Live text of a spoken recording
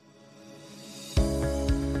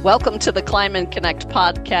Welcome to the Climb and Connect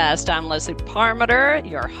podcast. I'm Leslie Parmerter,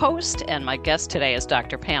 your host, and my guest today is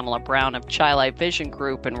Dr. Pamela Brown of Child Eye Vision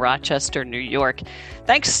Group in Rochester, New York.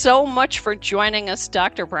 Thanks so much for joining us,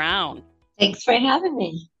 Dr. Brown. Thanks for having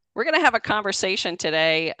me. We're going to have a conversation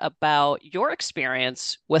today about your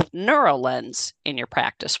experience with Neurolens in your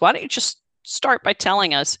practice. Why don't you just start by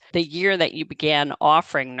telling us the year that you began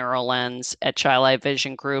offering Neurolens at Child Eye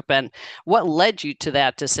Vision Group and what led you to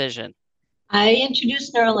that decision? I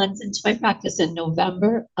introduced Neurolens into my practice in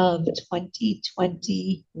November of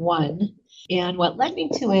 2021. And what led me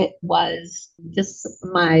to it was just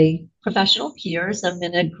my professional peers. I'm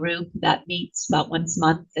in a group that meets about once a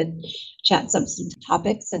month and chats up some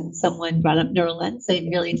topics. And someone brought up Neurolens. I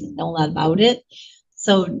really didn't know a lot about it.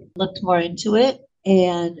 So looked more into it.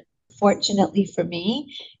 And fortunately for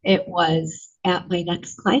me, it was at my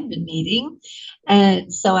next Kleinman meeting.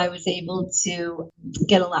 And so I was able to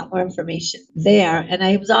get a lot more information there. And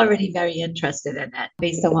I was already very interested in it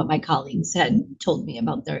based on what my colleagues had told me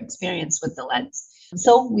about their experience with the lens.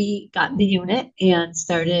 So we got the unit and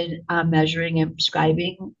started measuring and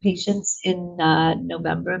prescribing patients in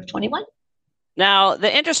November of 21. Now,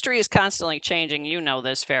 the industry is constantly changing. You know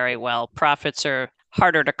this very well. Profits are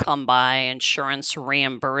harder to come by. Insurance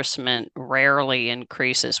reimbursement rarely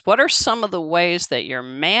increases. What are some of the ways that you're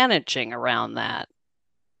managing around that?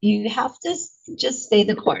 You have to just stay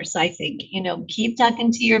the course, I think. Keep talking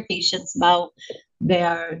to your patients about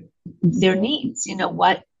their needs,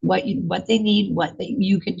 what they need, what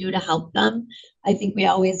you can do to help them. I think we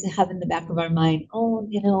always have in the back of our mind,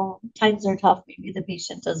 times are tough. Maybe the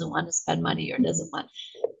patient doesn't want to spend money or doesn't want,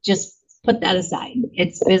 just put that aside.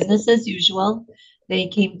 It's business as usual. They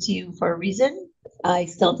came to you for a reason. I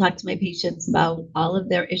still talk to my patients about all of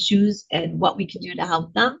their issues and what we can do to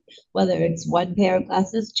help them, whether it's one pair of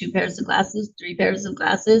glasses, two pairs of glasses, three pairs of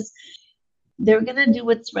glasses. They're going to do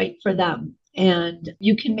what's right for them. And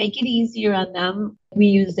you can make it easier on them. We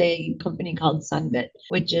use a company called Sunbit,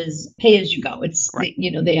 which is pay as you go. It's, right.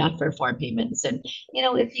 They offer 4 payments. And,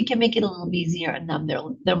 if you can make it a little easier on them,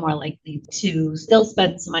 they're more likely to still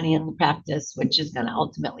spend some money in the practice, which is going to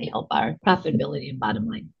ultimately help our profitability and bottom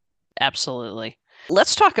line. Absolutely.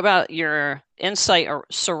 Let's talk about your insight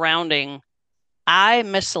surrounding eye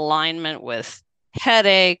misalignment with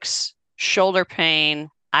headaches, shoulder pain,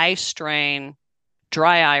 eye strain,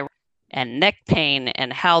 dry eye, and neck pain,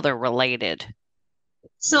 and how they're related.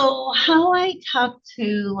 So how I talk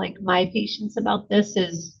to my patients about this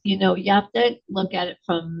is, you have to look at it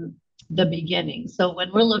from the beginning. So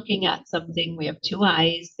when we're looking at something, we have 2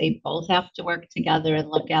 eyes, they both have to work together and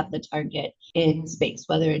look at the target in space,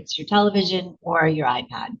 whether it's your television or your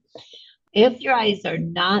iPad. If your eyes are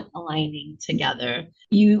not aligning together,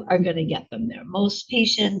 you are going to get them there. Most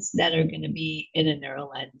patients that are going to be in a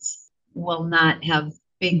Neurolens will not have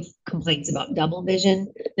big complaints about double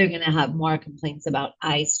vision. They're going to have more complaints about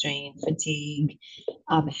eye strain, fatigue,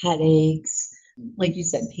 headaches, like you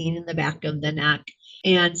said, pain in the back of the neck.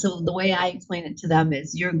 And so the way I explain it to them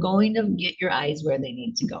is you're going to get your eyes where they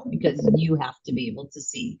need to go because you have to be able to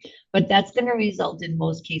see. But that's going to result in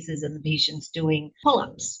most cases in the patients doing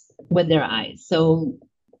pull-ups with their eyes. So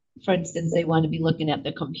for instance, they want to be looking at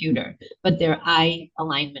the computer, but their eye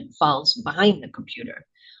alignment falls behind the computer.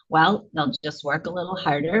 Well, they'll just work a little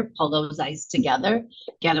harder, pull those eyes together,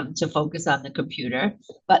 get them to focus on the computer,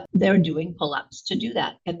 but they're doing pull-ups to do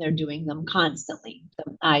that, and they're doing them constantly,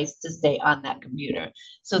 the eyes to stay on that computer.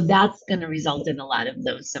 So that's going to result in a lot of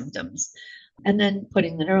those symptoms. And then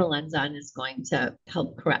putting the Neurolens on is going to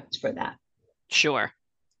help correct for that. Sure.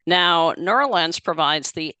 Now, Neurolens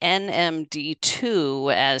provides the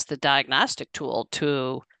NMD2 as the diagnostic tool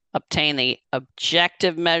to obtain the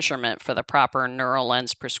objective measurement for the proper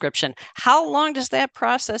Neurolens prescription. How long does that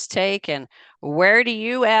process take, and where do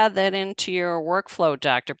you add that into your workflow,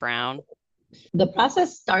 Dr. Brown? The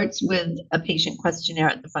process starts with a patient questionnaire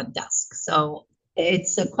at the front desk. So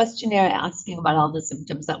it's a questionnaire asking about all the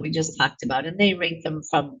symptoms that we just talked about, and they rate them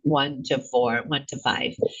from 1 to 4, 1 to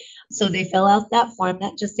 5. So they fill out that form.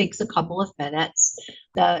 That just takes a couple of minutes.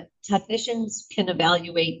 The technicians can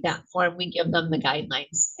evaluate that form. We give them the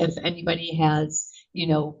guidelines. If anybody has,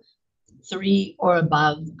 3 or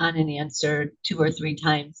above on an answer 2 or 3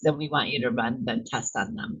 times, then we want you to run the test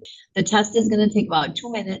on them. The test is going to take about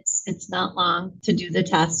 2 minutes. It's not long to do the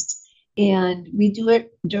test. And we do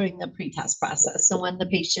it during the pre-test process. So when the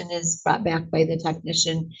patient is brought back by the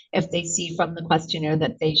technician, if they see from the questionnaire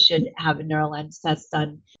that they should have a Neurolens test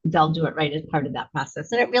done, they'll do it right as part of that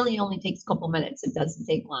process. And it really only takes a couple minutes. It doesn't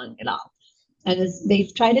take long at all. And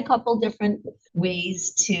they've tried a couple different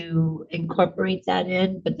ways to incorporate that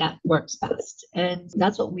in, but that works best. And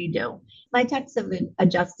that's what we do. My techs have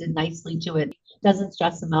adjusted nicely to it. Doesn't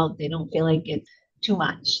stress them out. They don't feel like it's too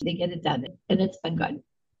much. They get it done, and it's been good.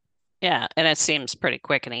 Yeah, and it seems pretty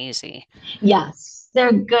quick and easy. Yes,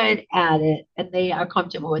 they're good at it, and they are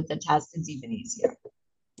comfortable with the test. It's even easier.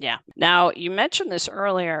 Yeah. Now, you mentioned this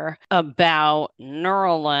earlier about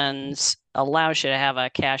Neurolens allows you to have a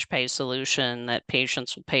cash pay solution that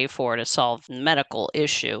patients will pay for to solve medical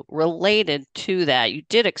issue. Related to that, you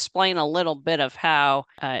did explain a little bit of how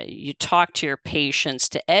you talk to your patients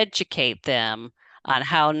to educate them on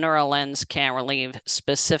how Neurolens can relieve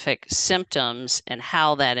specific symptoms and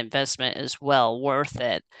how that investment is well worth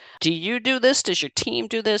it. Do you do this? Does your team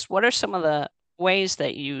do this? What are some of the ways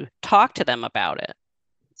that you talk to them about it?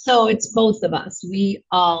 So it's both of us. We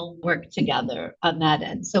all work together on that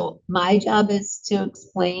end. So my job is to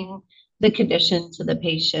explain the condition to the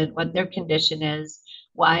patient, what their condition is,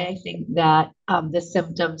 why I think that the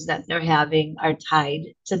symptoms that they're having are tied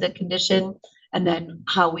to the condition, and then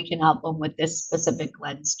how we can help them with this specific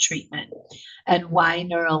lens treatment, and why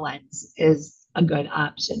Neurolens is a good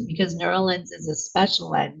option because Neurolens is a special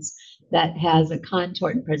lens that has a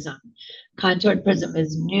contoured prism. Contoured prism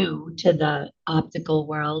is new to the optical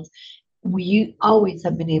world. We always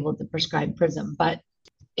have been able to prescribe prism, but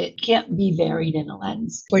it can't be varied in a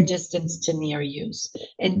lens for distance to near use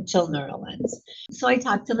until Neurolens. So I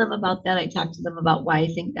talked to them about that. I talked to them about why I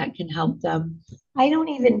think that can help them. I don't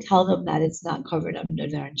even tell them that it's not covered under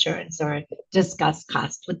their insurance or discuss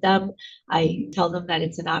cost with them. I tell them that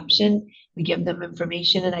it's an option. We give them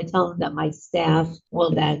information and I tell them that my staff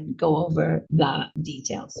will then go over the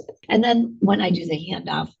details. And then when I do the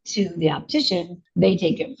handoff to the optician, they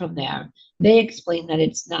take it from there. They explain that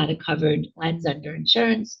it's not a covered lens under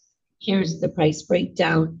insurance. Here's the price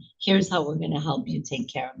breakdown. Here's how we're going to help you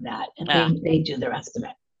take care of that. And Yeah, they do the rest of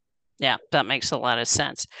it. yeah, that makes a lot of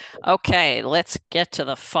sense. Okay, let's get to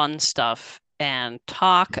the fun stuff and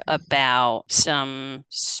talk about some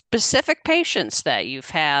specific patients that you've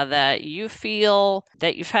had that you feel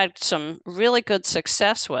that you've had some really good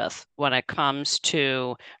success with when it comes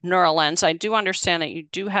to Neurolens. I do understand that you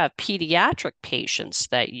do have pediatric patients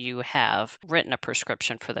that you have written a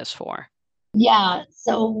prescription for this for. Yeah.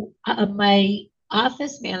 So my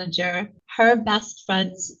office manager, her best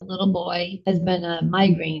friend's little boy has been a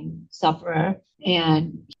migraine sufferer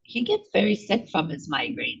and he gets very sick from his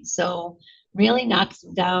migraine. So really knocks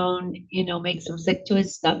him down, makes him sick to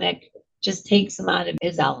his stomach, just takes him out of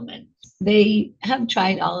his element. They have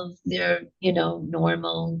tried all of their,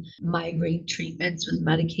 normal migraine treatments with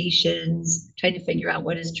medications, trying to figure out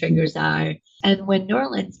what his triggers are. And when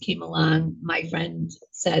Neurolens came along, my friend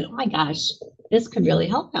said, "Oh my gosh, this could really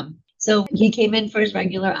help him." So he came in for his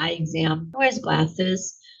regular eye exam, wears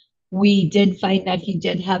glasses. We did find that he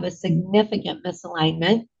did have a significant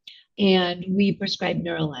misalignment, and we prescribed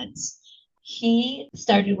Neurolens. He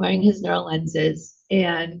started wearing his Neurolenses,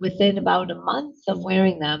 and within about a month of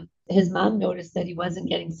wearing them, his mom noticed that he wasn't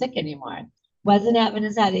getting sick anymore. Wasn't having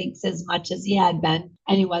his headaches as much as he had been,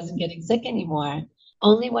 and he wasn't getting sick anymore.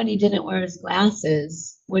 Only when he didn't wear his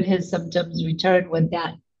glasses would his symptoms return with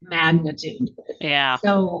that magnitude. Yeah,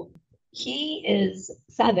 So he is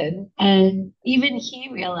 7, and even he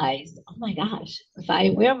realized, oh my gosh, if I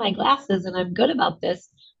wear my glasses and I'm good about this,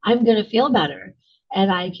 I'm going to feel better and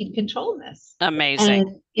I can control this. amazing.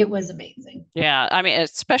 And it was amazing. Yeah, I mean,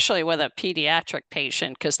 especially with a pediatric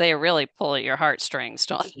patient, because they really pull at your heartstrings,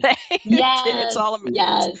 don't they? It's Yes, all it's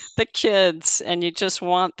yes. the kids, and you just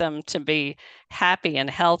want them to be happy and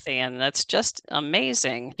healthy, and that's just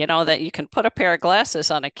amazing, that you can put a pair of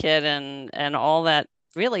glasses on a kid and all that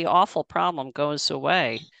really awful problem goes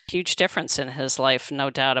away. Huge difference in his life, no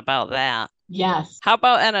doubt about that. Yes. How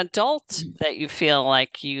about an adult that you feel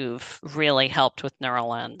like you've really helped with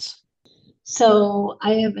Neuralens? So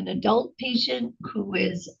I have an adult patient who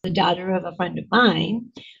is the daughter of a friend of mine.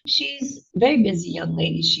 She's a very busy young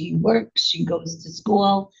lady. She works, she goes to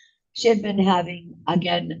school. She had been having,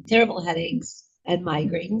 again, terrible headaches and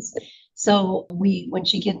migraines. So when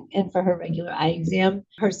she came in for her regular eye exam,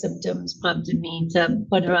 her symptoms prompted me to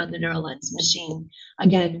put her on the Neurolens machine.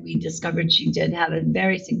 Again, we discovered she did have a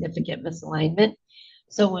very significant misalignment.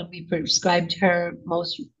 So when we prescribed her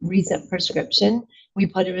most recent prescription, we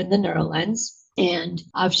put her in the Neurolens and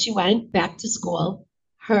off she went back to school.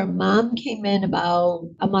 Her mom came in about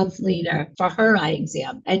a month later for her eye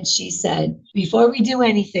exam. And she said, "Before we do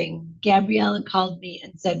anything, Gabriella called me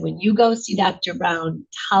and said, when you go see Dr. Brown,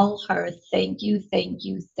 tell her thank you, thank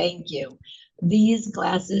you, thank you. These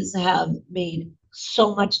glasses have made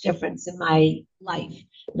so much difference in my life."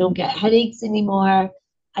 I don't get headaches anymore.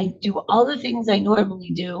 I do all the things I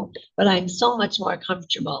normally do, but I'm so much more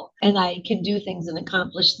comfortable and I can do things and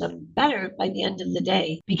accomplish them better by the end of the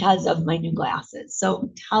day because of my new glasses. So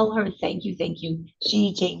tell her thank you, thank you.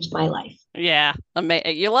 She changed my life. Yeah,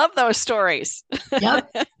 you love those stories. Yep,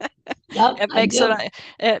 yep, It I makes do.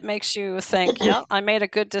 it makes you think, yeah, I made a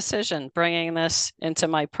good decision bringing this into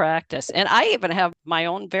my practice. And I even have my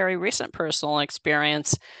own very recent personal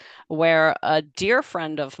experience where a dear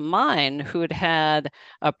friend of mine who'd had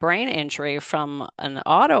a brain injury from an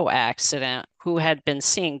auto accident, who had been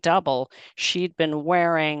seeing double, she'd been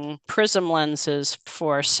wearing prism lenses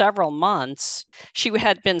for several months. She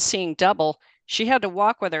had been seeing double. She had to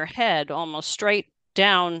walk with her head almost straight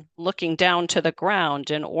down, looking down to the ground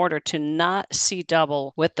in order to not see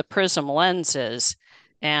double with the prism lenses.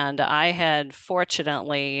 And I had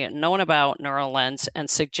fortunately known about Neurolens and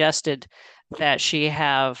suggested that she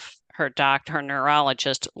have her doctor, her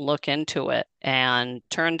neurologist, look into it. And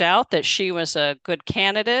turned out that she was a good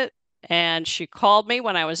candidate. And she called me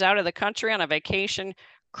when I was out of the country on a vacation,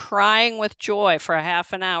 crying with joy for a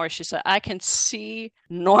half an hour. She said, I can see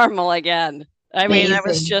normal again. I mean, that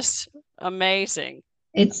was Amazing. just amazing.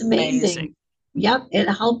 It's Amazing. amazing. Yep, it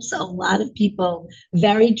helps a lot of people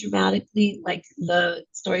very dramatically, like the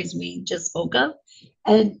stories we just spoke of,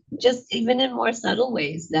 and just even in more subtle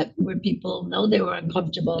ways that where people know they were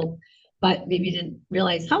uncomfortable, but maybe didn't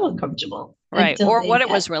realize how uncomfortable Right. until Or they what it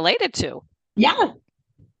get, was related to. yeah,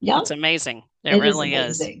 yep, It's amazing. It it is really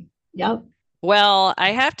is. amazing. Yep. Well,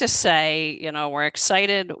 I have to say, we're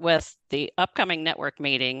excited with the upcoming network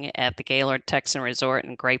meeting at the Gaylord Texan Resort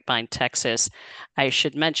in Grapevine, Texas. I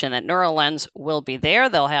should mention that Neurolens will be there.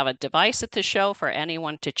 They'll have a device at the show for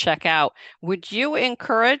anyone to check out. Would you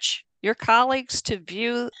encourage your colleagues to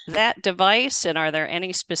view that device? And are there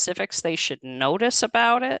any specifics they should notice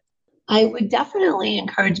about it? I would definitely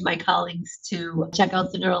encourage my colleagues to check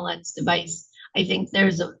out the Neurolens device. I think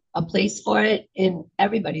there's a place for it in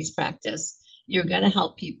everybody's practice. You're going to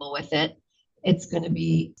help people with it. It's going to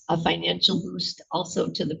be a financial boost also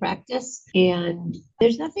to the practice. And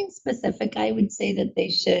there's nothing specific I would say that they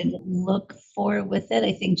should look for with it.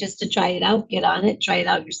 I think just to try it out, get on it, try it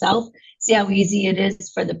out yourself, see how easy it is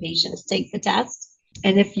for the patient to take the test.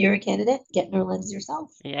 And if you're a candidate, get Neurolens yourself.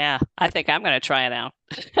 Yeah, I think I'm going to try it out.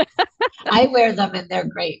 I wear them and they're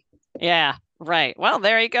great. Yeah, right. Well,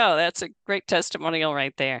 there you go. That's a great testimonial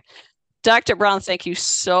right there. Dr. Brown, thank you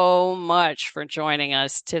so much for joining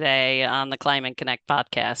us today on the Climate Connect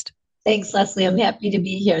podcast. Thanks, Leslie. I'm happy to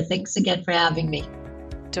be here. Thanks again for having me.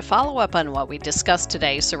 To follow up on what we discussed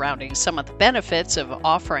today surrounding some of the benefits of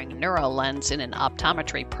offering Neurolens in an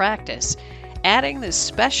optometry practice, adding this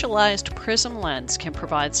specialized prism lens can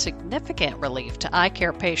provide significant relief to eye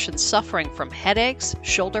care patients suffering from headaches,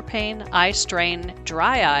 shoulder pain, eye strain,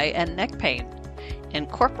 dry eye, and neck pain.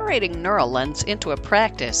 Incorporating Neurolens into a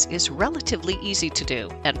practice is relatively easy to do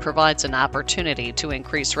and provides an opportunity to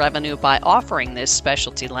increase revenue by offering this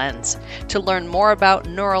specialty lens. To learn more about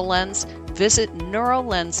Neurolens, visit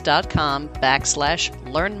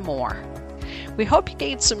neurolens.com/learn more. We hope you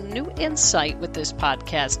gained some new insight with this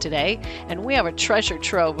podcast today, and we have a treasure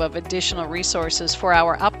trove of additional resources for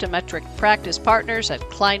our optometric practice partners at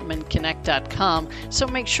kleinmanconnect.com, so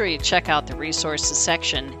make sure you check out the resources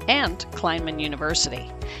section and Kleinman University.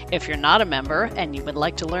 If you're not a member and you would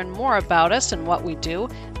like to learn more about us and what we do,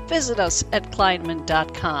 visit us at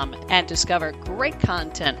kleinman.com and discover great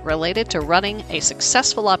content related to running a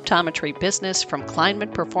successful optometry business from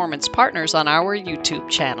Kleinman Performance Partners on our YouTube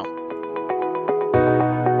channel.